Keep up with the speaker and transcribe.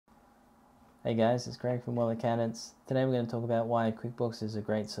Hey guys, it's Greg from Wattle Accountants. Today we're going to talk about why QuickBooks is a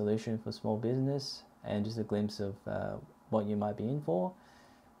great solution for small business and just a glimpse of what you might be in for.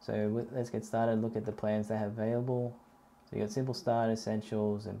 So let's get started. Look at the plans they have available. So you got Simple Start,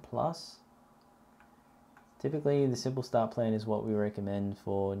 Essentials, and Plus. Typically the Simple Start plan is what we recommend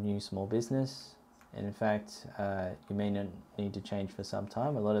for new small business. And in fact, you may not need to change for some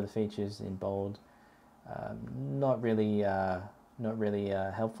time. A lot of the features in bold, not really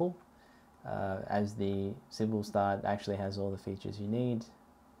helpful. As the Simple Start actually has all the features you need.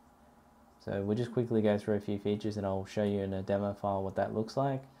 So we'll just quickly go through a few features and I'll show you in a demo file what that looks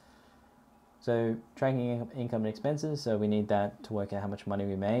like. So tracking income and expenses, so we need that to work out how much money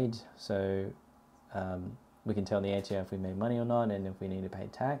we made. So we can tell the ATO if we made money or not and if we need to pay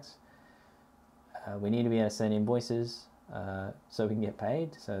tax. We need to be able to send invoices so we can get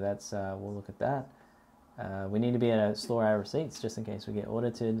paid. So that's we'll look at that. We need to be able to store our receipts just in case we get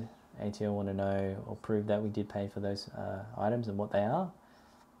audited. ATO want to know or prove that we did pay for those items and what they are.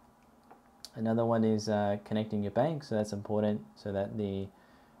 Another one is connecting your bank, so that's important so that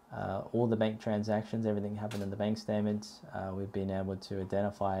all the bank transactions, everything happened in the bank statements, we've been able to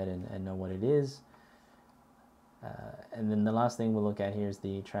identify it and know what it is. And then the last thing we'll look at here is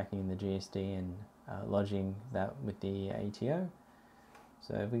the tracking the GST and lodging that with the ATO.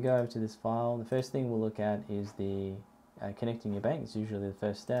 So if we go over to this file, the first thing we'll look at is the connecting your bank. It's usually the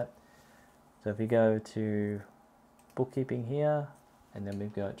first step. So if we go to bookkeeping here, and then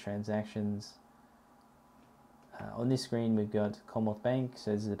we've got transactions. On this screen we've got Commonwealth Bank,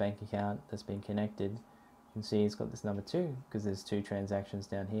 so this is a bank account that's been connected. You can see it's got this number 2 because there's 2 transactions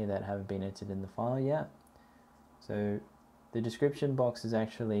down here that haven't been entered in the file yet. So the description box is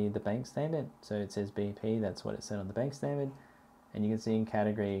actually the bank statement, so it says BP, that's what it said on the bank statement. And you can see in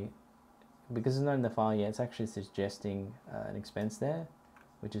category, because it's not in the file yet, it's actually suggesting an expense there,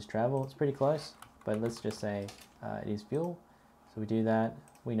 which is travel. It's pretty close, but let's just say it is fuel. So we do that.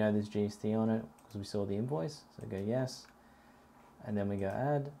 We know there's GST on it because we saw the invoice. So go yes, and then we go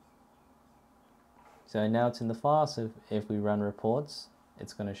add. So now it's in the file. So if we run reports,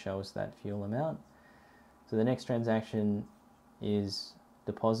 it's going to show us that fuel amount. So the next transaction is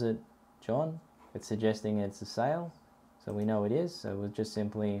deposit John. It's suggesting it's a sale, so we know it is. So we'll just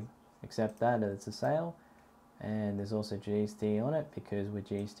simply accept that it's a sale. And there's also GST on it because we're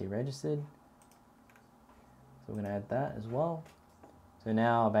GST registered. So we're going to add that as well. So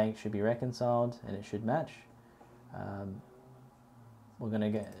now our bank should be reconciled and it should match. We're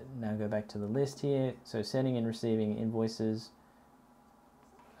going to now go back to the list here. So sending and receiving invoices,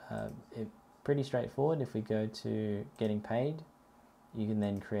 pretty straightforward. If we go to getting paid, you can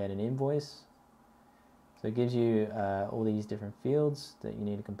then create an invoice. So it gives you all these different fields that you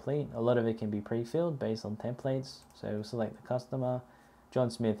need to complete. A lot of it can be pre-filled based on templates. So we'll select the customer. John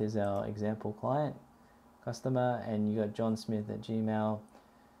Smith is our example client customer, and you got John Smith at Gmail.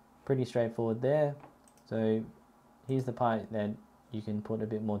 Pretty straightforward there. So here's the part that you can put a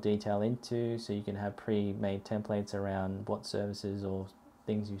bit more detail into, so you can have pre-made templates around what services or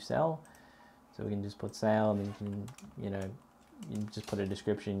things you sell. So we can just put sale, and then you can just put a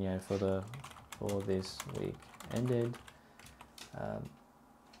description, for this week ended.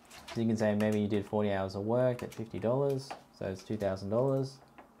 So you can say maybe you did 40 hours of work at $50, so it's $2,000.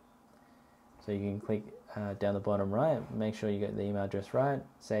 So you can click down the bottom right, make sure you get the email address right,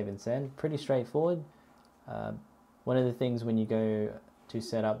 save and send. Pretty straightforward. One of the things when you go to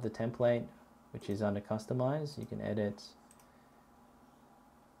set up the template, which is under customize, you can edit.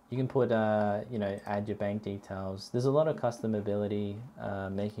 You can put, add your bank details. There's a lot of customability,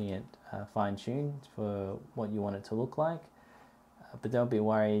 making it fine-tuned for what you want it to look like. But don't be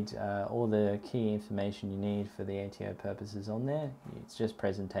worried, all the key information you need for the ATO purposes on there. It's just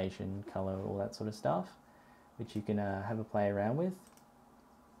presentation, color, all that sort of stuff, which you can have a play around with.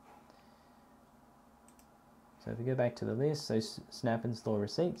 So if we go back to the list, so snap and store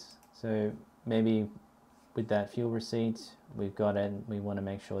receipts. So maybe with that fuel receipt, we've got it, and we want to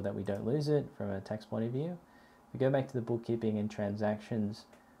make sure that we don't lose it from a tax point of view. We go back to the bookkeeping and transactions.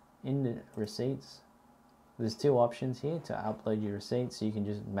 In the receipts, there's 2 options here to upload your receipts, so you can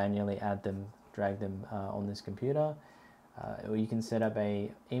just manually add them, drag them on this computer, or you can set up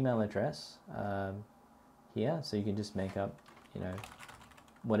a email address here, so you can just make up,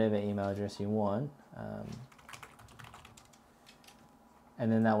 whatever email address you want.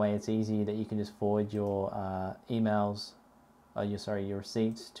 And then that way it's easy that you can just forward your emails, your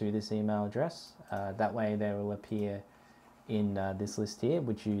receipts to this email address. That way they will appear in this list here,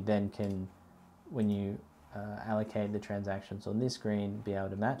 which you then can, when you allocate the transactions on this screen, be able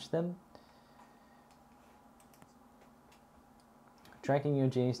to match them. tracking your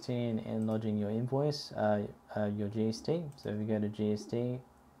GST and lodging your invoice, your GST. So if you go to GST,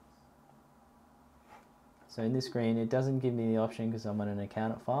 so in this screen it doesn't give me the option because I'm on an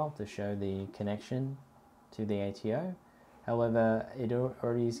accountant file to show the connection to the ATO. However, it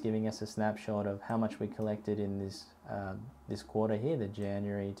already is giving us a snapshot of how much we collected in this this quarter here, the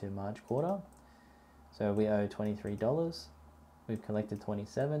January to March quarter. So we owe $23. We've collected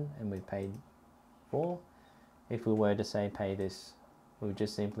 27 and we've paid 4. If we were to say pay this, we would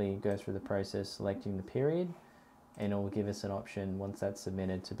just simply go through the process selecting the period, and it will give us an option once that's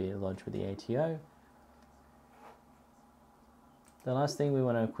submitted to be lodged with the ATO. The last thing we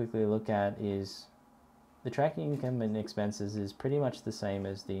want to quickly look at is the tracking income and expenses is pretty much the same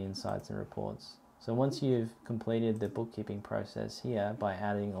as the insights and reports. So once you've completed the bookkeeping process here by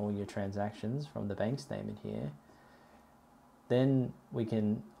adding all your transactions from the bank statement here, then we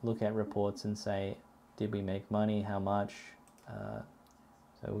can look at reports and say, did we make money, how much? So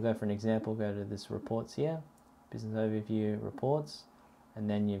we'll go for an example, go to this reports here, business overview reports, and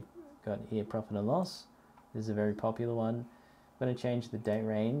then you've got here profit and loss. This is a very popular one. I'm going to change the date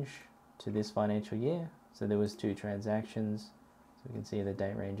range to this financial year. So there was 2 transactions, so we can see the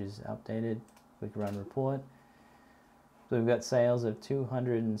date range is updated. Click run report. So we've got sales of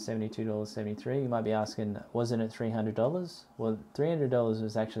 $272.73. You might be asking, wasn't it $300? Well, $300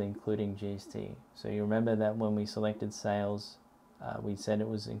 was actually including GST. So you remember that when we selected sales, we said it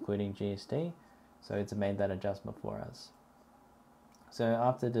was including GST, so it's made that adjustment for us. So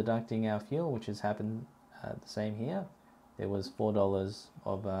after deducting our fuel, which has happened the same here, there was $4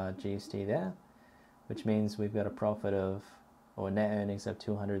 of GST there, which means we've got a profit of, or net earnings of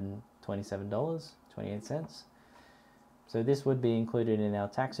 $227.28. So this would be included in our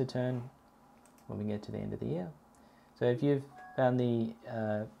tax return when we get to the end of the year. So if you've found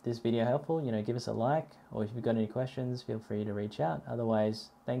this video helpful, give us a like, or if you've got any questions, feel free to reach out.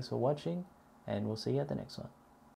 Otherwise, thanks for watching, and we'll see you at the next one.